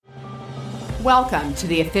Welcome to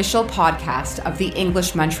the official podcast of the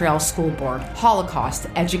English Montreal School Board Holocaust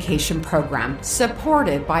Education Program,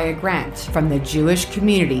 supported by a grant from the Jewish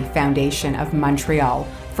Community Foundation of Montreal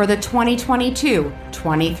for the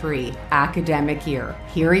 2022-23 academic year.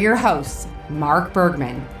 Here are your hosts, Mark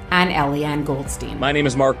Bergman and Eliane Goldstein. My name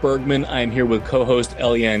is Mark Bergman. I am here with co-host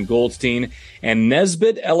Eliane Goldstein. And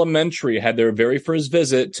Nesbitt Elementary had their very first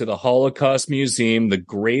visit to the Holocaust Museum, the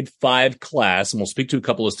grade 5 class. And we'll speak to a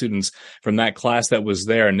couple of students from that class that was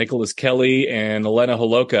there, Nicholas Kelly and Elena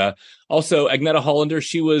Holoka. Also, Agneta Hollander,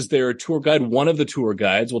 she was their tour guide, one of the tour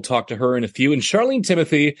guides. We'll talk to her in a few. And Charlene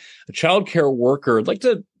Timothy, a child care worker. I'd like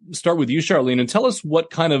to start with you, Charlene, and tell us what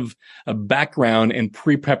kind of a background and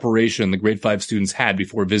pre-preparation the grade 5 students had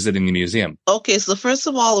before visiting the museum. Okay, so first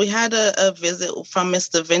of all, we had a visit from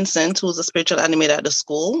Mr. Vincent, who's a spiritual animator at the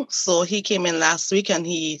school. So he came in last week and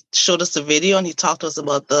he showed us a video and he talked to us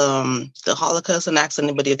about the Holocaust and asked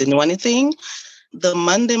anybody if they knew anything. The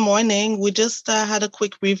Monday morning, we just had a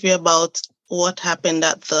quick review about what happened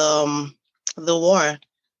at the war.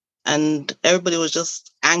 And everybody was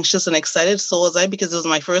just anxious and excited. So was I, because it was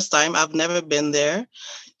my first time. I've never been there.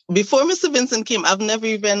 Before Mr. Vincent came, I've never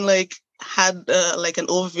even had an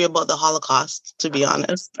overview about the Holocaust, to be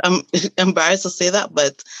honest. I'm embarrassed to say that,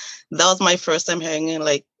 but that was my first time hearing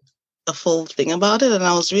a full thing about it. And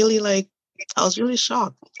I was really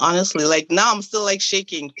shocked, honestly. Now I'm still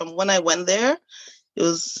shaking from when I went there. It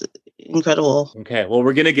was incredible. Okay, well,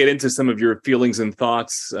 we're going to get into some of your feelings and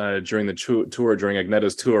thoughts during the tour, during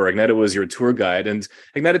Agneta's tour. Agneta was your tour guide. And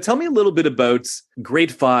Agneta, tell me a little bit about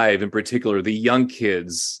grade 5 in particular, the young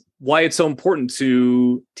kids, why it's so important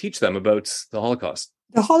to teach them about the Holocaust.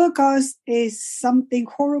 The Holocaust is something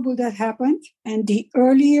horrible that happened. And the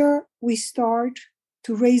earlier we start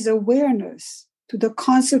to raise awareness to the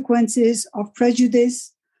consequences of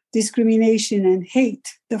prejudice, discrimination, and hate,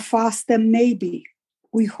 the faster maybe.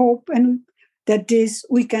 We hope that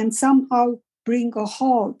we can somehow bring a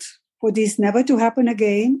halt for this never to happen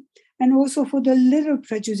again, and also for the little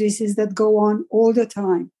prejudices that go on all the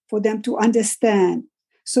time, for them to understand.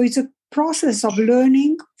 So it's a process of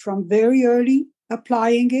learning from very early,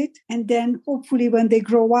 applying it, and then hopefully when they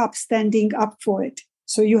grow up, standing up for it.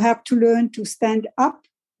 So you have to learn to stand up,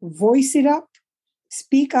 voice it up,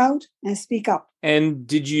 speak out, and speak up. And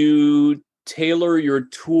did you tailor your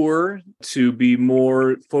tour to be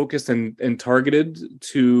more focused and targeted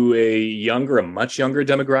to a much younger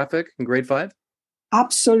demographic in grade 5?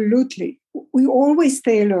 Absolutely. We always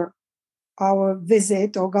tailor our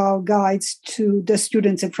visit or our guides to the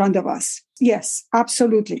students in front of us. Yes,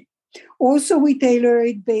 absolutely. Also, we tailor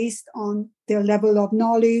it based on their level of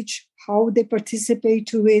knowledge, how they participate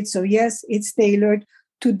to it. So yes, it's tailored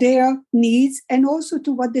to their needs and also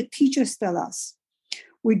to what the teachers tell us.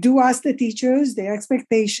 We do ask the teachers their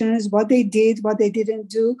expectations, what they did, what they didn't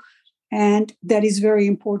do, and that is very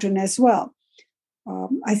important as well.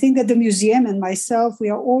 I think that the museum and myself,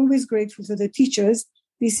 we are always grateful to the teachers.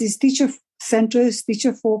 This is teacher-centered,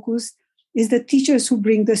 teacher-focused, is the teachers who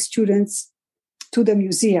bring the students to the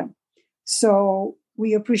museum. So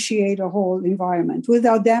we appreciate the whole environment.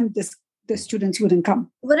 Without them, the students wouldn't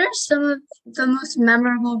come. What are some of the most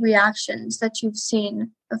memorable reactions that you've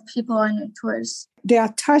seen of people on your tours? They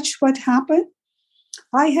are touched what happened.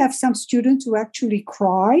 I have some students who actually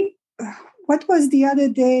cry. What was the other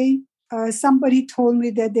day? Somebody told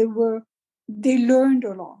me that they learned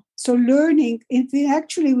a lot. So learning,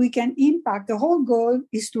 we can impact. The whole goal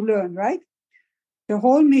is to learn, right? The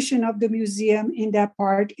whole mission of the museum in that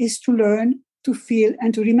part is to learn, to feel,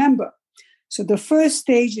 and to remember. So the first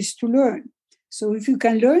stage is to learn. So if you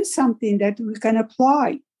can learn something that we can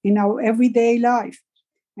apply in our everyday life,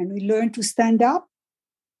 and we learn to stand up,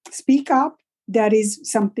 speak up, that is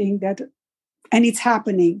something and it's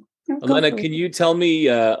happening. Elena, can you tell me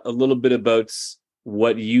a little bit about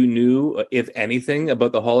what you knew, if anything,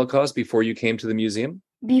 about the Holocaust before you came to the museum?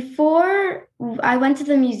 Before I went to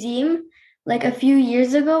the museum, a few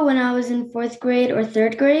years ago when I was in 4th grade or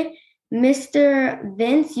 3rd grade, Mr.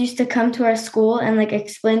 Vince used to come to our school and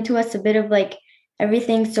explain to us a bit of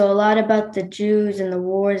everything. So a lot about the Jews and the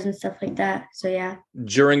wars and stuff like that. So yeah.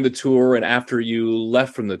 During the tour and after you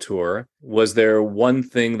left from the tour, was there one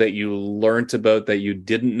thing that you learned about that you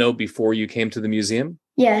didn't know before you came to the museum?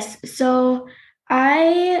 Yes. So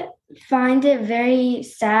I find it very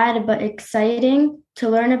sad but exciting to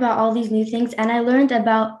learn about all these new things. And I learned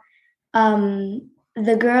about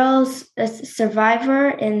the girl's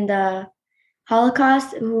survivor in the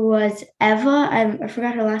Holocaust who was Eva. I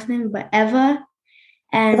forgot her last name, but Eva.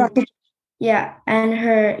 And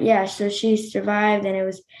so she survived,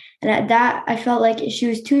 and at that I felt like she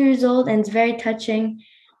was 2 years old, and it's very touching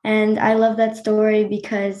And I love that story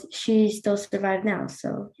because she still survived now.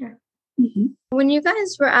 So, yeah. Mm-hmm. When you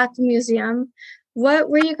guys were at the museum, what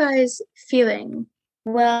were you guys feeling?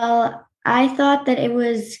 Well, I thought that it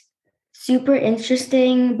was super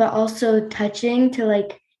interesting, but also touching to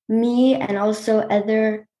like me and also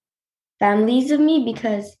other families of me,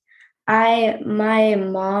 because my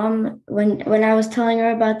mom, when I was telling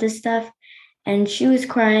her about this stuff, and she was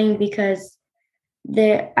crying because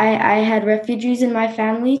I had refugees in my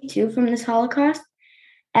family too from this Holocaust.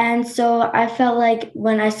 And so I felt like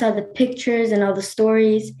when I saw the pictures and all the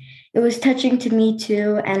stories, it was touching to me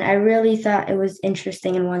too. And I really thought it was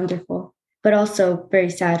interesting and wonderful, but also very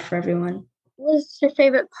sad for everyone. What was your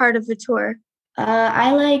favorite part of the tour?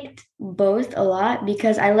 I liked both a lot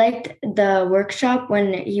because I liked the workshop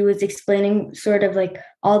when he was explaining sort of like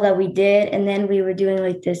all that we did. And then we were doing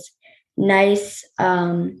like this nice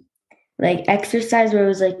like exercise where it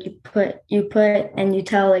was like you put and you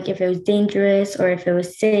tell like if it was dangerous or if it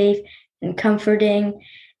was safe and comforting.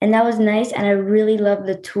 And that was nice. And I really loved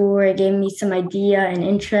the tour. It gave me some idea and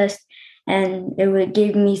interest, and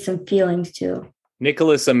gave me some feelings too.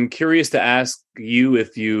 Nicholas, I'm curious to ask you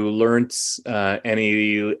if you learned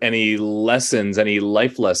any lessons, any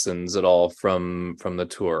life lessons at all from the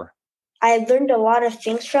tour. I learned a lot of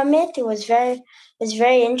things from it. It was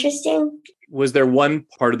very interesting. Was there one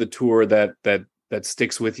part of the tour that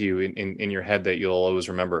sticks with you in your head that you'll always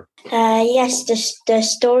remember? Yes, the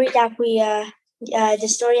story that the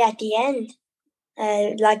story at the end,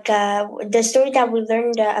 the story that we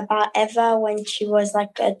learned about Eva when she was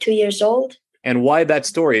 2 years old. And why that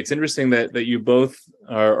story? It's interesting that you both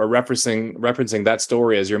are referencing that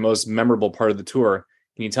story as your most memorable part of the tour.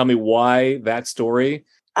 Can you tell me why that story?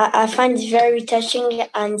 I find it very touching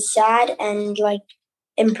and sad and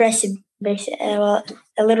impressive. Well,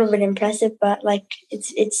 a little bit impressive, but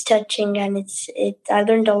it's touching and I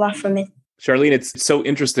learned a lot from it. Charlene, it's so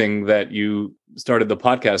interesting that you started the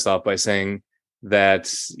podcast off by saying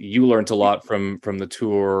that you learned a lot from the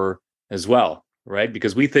tour as well, right?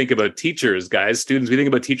 Because we think about teachers, students, we think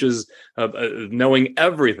about teachers knowing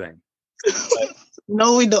everything.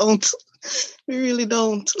 No, we don't. We really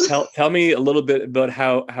don't. Tell me a little bit about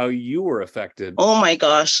how you were affected. Oh my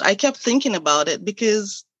gosh. I kept thinking about it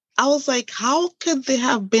because I was like, how could they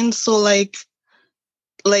have been so they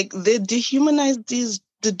dehumanized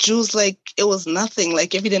the Jews like it was nothing.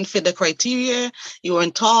 Like if you didn't fit the criteria, you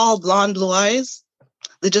weren't tall, blonde, blue eyes,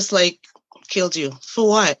 they just killed you. For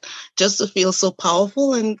what? Just to feel so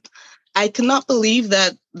powerful. And I cannot believe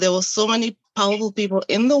that there were so many powerful people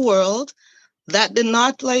in the world that did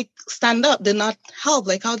not stand up, did not help.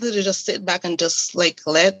 How did they just sit back and just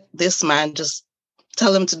let this man just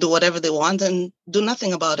tell them to do whatever they want and do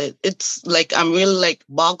nothing about it? It's I'm really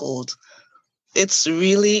boggled. It's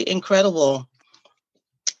really incredible.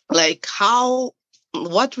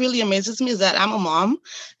 What really amazes me is that I'm a mom,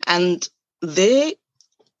 and they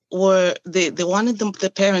wanted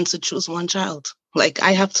the parents to choose one child.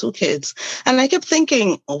 I have 2 kids, and I kept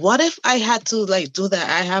thinking, what if I had to do that?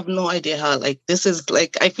 I have no idea how. This is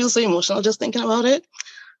I feel so emotional just thinking about it.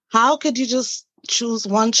 How could you just choose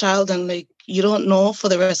one child and you don't know for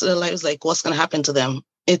the rest of their lives what's gonna happen to them?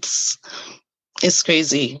 It's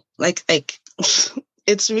crazy.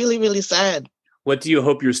 It's really, really sad. What do you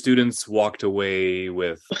hope your students walked away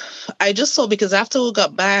with? I just hope, because after we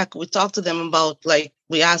got back, we talked to them about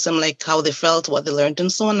we asked them how they felt, what they learned,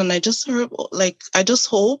 and so on. And I just heard I just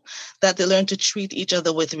hope that they learn to treat each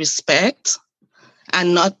other with respect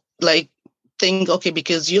and not think, okay,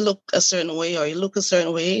 because you look a certain way or you look a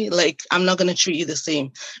certain way, I'm not going to treat you the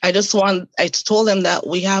same. I told them that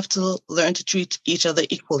we have to learn to treat each other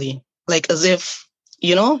equally, as if,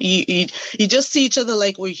 you just see each other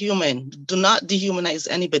we're human. Do not dehumanize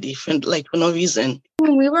anybody for no reason.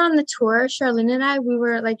 When we were on the tour, Charlene and I, we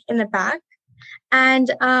were in the back, and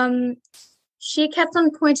she kept on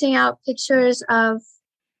pointing out pictures of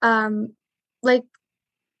the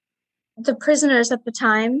prisoners at the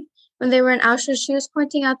time when they were in Auschwitz. She was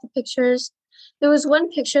pointing out the pictures. There was one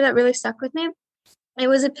picture that really stuck with me. It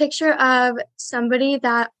was a picture of somebody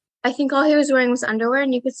that I think all he was wearing was underwear,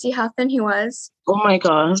 and you could see how thin he was. Oh my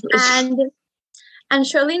gosh. And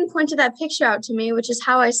Charlene pointed that picture out to me, which is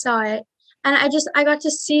how I saw it. And I got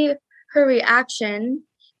to see her reaction,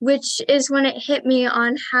 which is when it hit me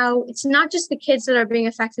on how it's not just the kids that are being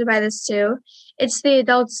affected by this too. It's the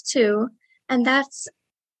adults too. And that's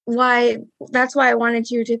why I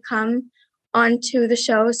wanted you to come onto the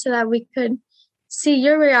show, so that we could see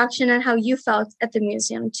your reaction and how you felt at the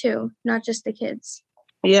museum too, not just the kids.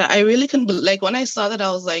 Yeah, I really couldn't believe, when I saw that,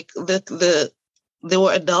 I was they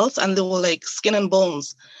were adults and they were skin and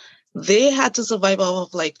bones. They had to survive off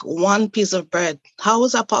of like one piece of bread. How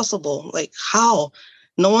was that possible? Like how?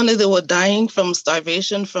 No wonder they were dying from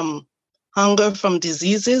starvation, from hunger, from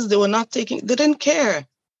diseases. They were not taking, they didn't care.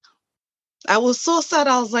 I was so sad.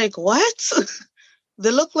 I was like, what?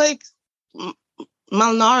 They look like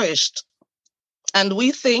malnourished. And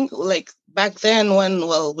we think like back then when,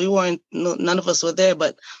 well, we weren't, none of us were there,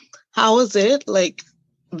 but how is it? Like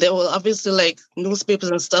there were obviously like newspapers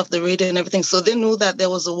and stuff, the radio and everything. So they knew that there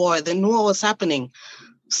was a war. They knew what was happening.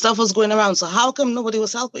 Stuff was going around. So how come nobody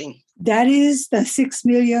was helping? That is the $6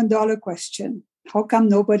 million question. How come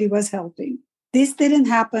nobody was helping? This didn't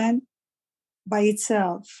happen by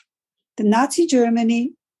itself. The Nazi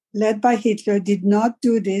Germany, led by Hitler, did not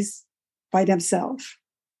do this by themselves.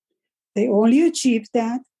 They only achieved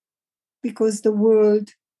that because the world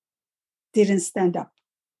didn't stand up.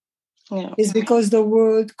 Yeah. It's because the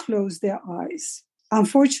world closed their eyes.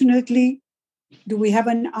 Unfortunately, do we have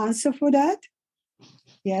an answer for that?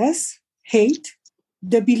 Yes. Hate,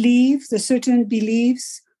 the beliefs, the certain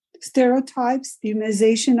beliefs, stereotypes,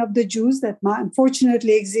 demonization of the Jews that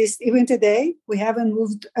unfortunately exist even today. We haven't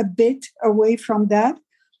moved a bit away from that.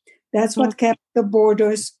 That's what kept the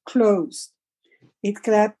borders closed. It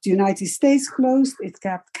kept the United States closed. It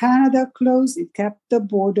kept Canada closed. It kept the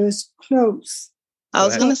borders closed. I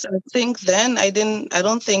was going to say, I think then I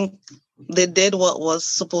don't think they did what was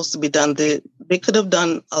supposed to be done. They could have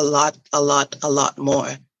done a lot more.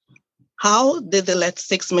 How did they let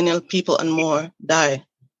 6 million people and more die?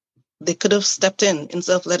 They could have stepped in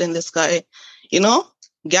instead of letting this guy,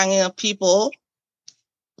 ganging up people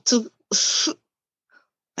to,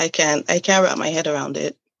 I can't wrap my head around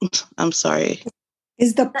it. I'm sorry.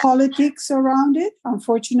 Is the politics around it,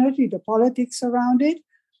 unfortunately, the politics around it,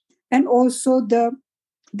 and also the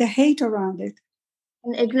hate around it.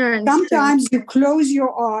 And ignorance. Sometimes you close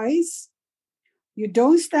your eyes, you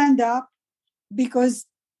don't stand up because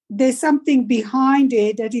there's something behind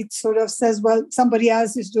it that it sort of says, well, somebody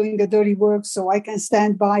else is doing the dirty work, so I can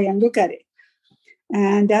stand by and look at it.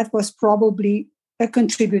 And that was probably a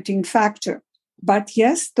contributing factor. But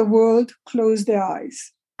yes, the world closed their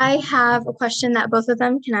eyes. I have a question that both of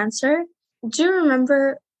them can answer. Do you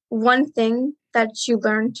remember one thing that you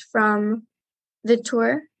learned from the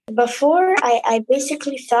tour? Before, I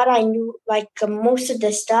basically thought I knew like most of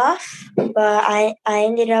the stuff, but I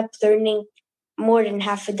ended up learning more than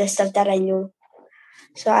half of the stuff that I knew.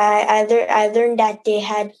 So I learned that they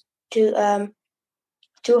had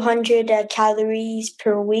 200 calories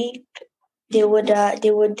per week. They would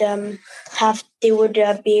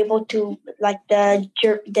be able to, like the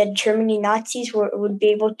Germany Nazis would be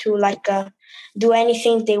able to do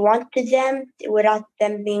anything they want to them without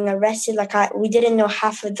them being arrested. We didn't know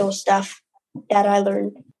half of those stuff that I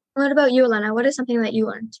learned. What about you, Elena? What is something that you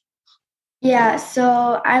learned? Yeah,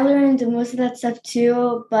 so I learned most of that stuff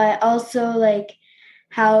too, but also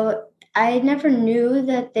how I never knew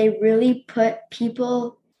that they really put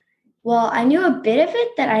people. Well, I knew a bit of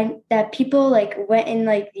it that people went in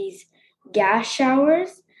these gas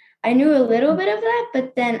showers. I knew a little bit of that,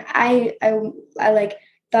 but then I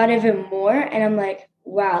thought of it more, and I'm like,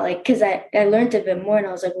 wow, because I learned a bit more, and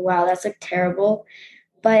I was like, wow, that's terrible.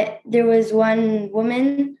 But there was one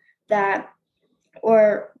woman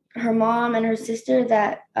or her mom and her sister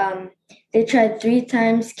that they tried 3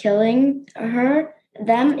 times killing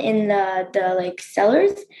them in the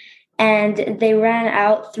cellars. And they ran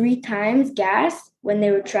out 3 times gas when they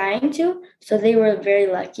were trying to. So they were very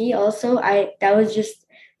lucky. Also, I was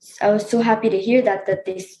so happy to hear that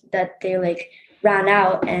they ran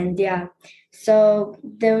out. And yeah, so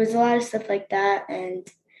there was a lot of stuff like that.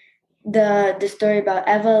 And the story about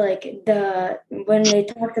Eva, when they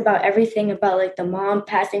talked about everything about the mom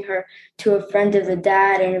passing her to a friend of the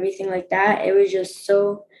dad and everything like that, it was just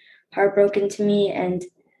so heartbroken to me. And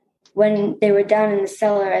when they were down in the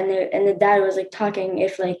cellar and the dad was talking,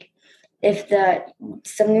 if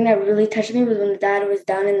something that really touched me was when the dad was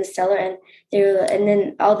down in the cellar and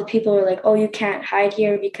then all the people were like, oh, you can't hide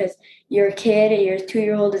here because your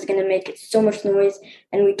 2-year-old is going to make so much noise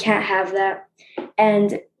and we can't have that.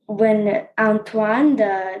 And when Antoine,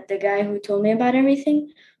 the guy who told me about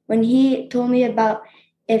everything, when he told me about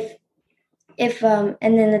if and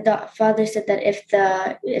then the father said that if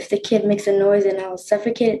the kid makes a noise and I'll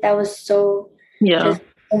suffocate, that was so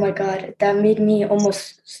oh my God, that made me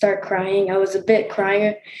almost start crying. I was a bit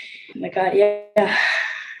crying. Oh my God, yeah.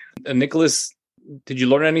 Nicholas, did you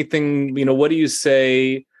learn anything? What do you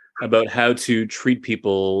say about how to treat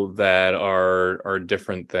people that are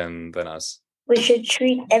different than us? We should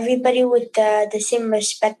treat everybody with the same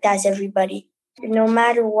respect as everybody, no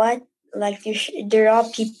matter what. They're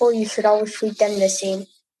all people. You should always treat them the same.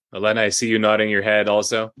 Elena, I see you nodding your head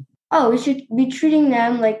also. Oh, you should be treating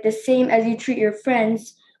them like the same as you treat your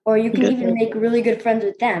friends, or you can even make really good friends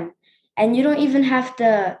with them. And you don't even have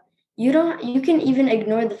to, you can even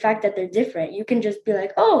ignore the fact that they're different. You can just be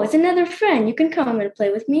like, oh, it's another friend. You can come and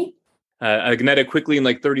play with me. Agneta, quickly in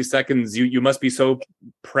like 30 seconds, you must be so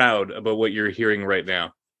proud about what you're hearing right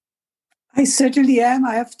now. I certainly am.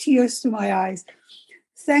 I have tears to my eyes.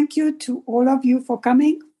 Thank you to all of you for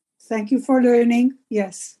coming. Thank you for learning.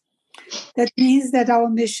 Yes. That means that our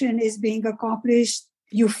mission is being accomplished.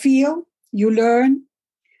 You feel, you learn,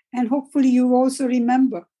 and hopefully you also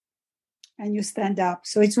remember and you stand up.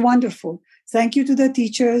 So it's wonderful. Thank you to the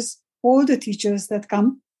teachers, all the teachers that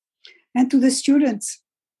come, and to the students,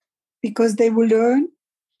 because they will learn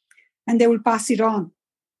and they will pass it on.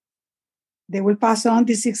 They will pass on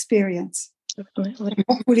this experience.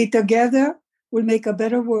 Hopefully together we'll make a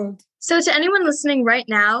better world. So to anyone listening right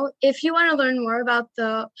now, if you want to learn more about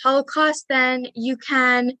the Holocaust, then you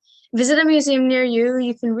can visit a museum near you.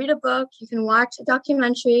 You can read a book, you can watch a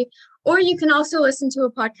documentary, or you can also listen to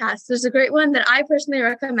a podcast. There's a great one that I personally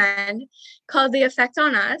recommend called The Effect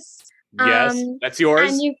on Us. Yes, that's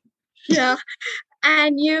yours.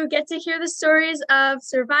 And you get to hear the stories of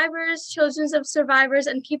survivors, children of survivors,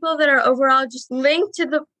 and people that are overall just linked to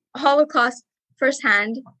the Holocaust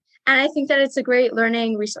firsthand. And I think that it's a great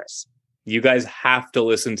learning resource. You guys have to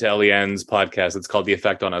listen to Eliane's podcast. It's called The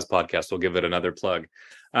Effect on Us podcast. We'll give it another plug.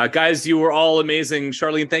 Guys, you were all amazing.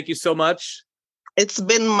 Charlene, thank you so much. It's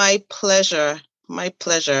been my pleasure. My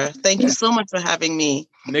pleasure. Thank you so much for having me.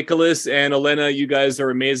 Nicholas and Elena, you guys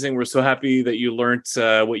are amazing. We're so happy that you learned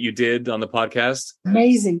what you did on the podcast.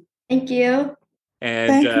 Amazing. Thank you.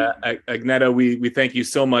 And Agneta, we thank you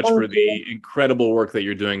so much for the incredible work that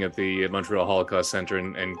you're doing at the Montreal Holocaust Center,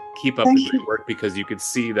 and keep up the great work, because you could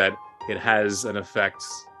see that it has an effect.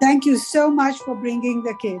 Thank you so much for bringing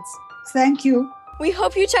the kids. Thank you. We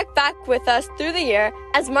hope you check back with us through the year,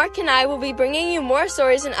 as Mark and I will be bringing you more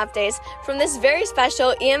stories and updates from this very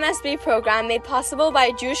special EMSB program made possible by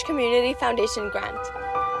a Jewish Community Foundation grant.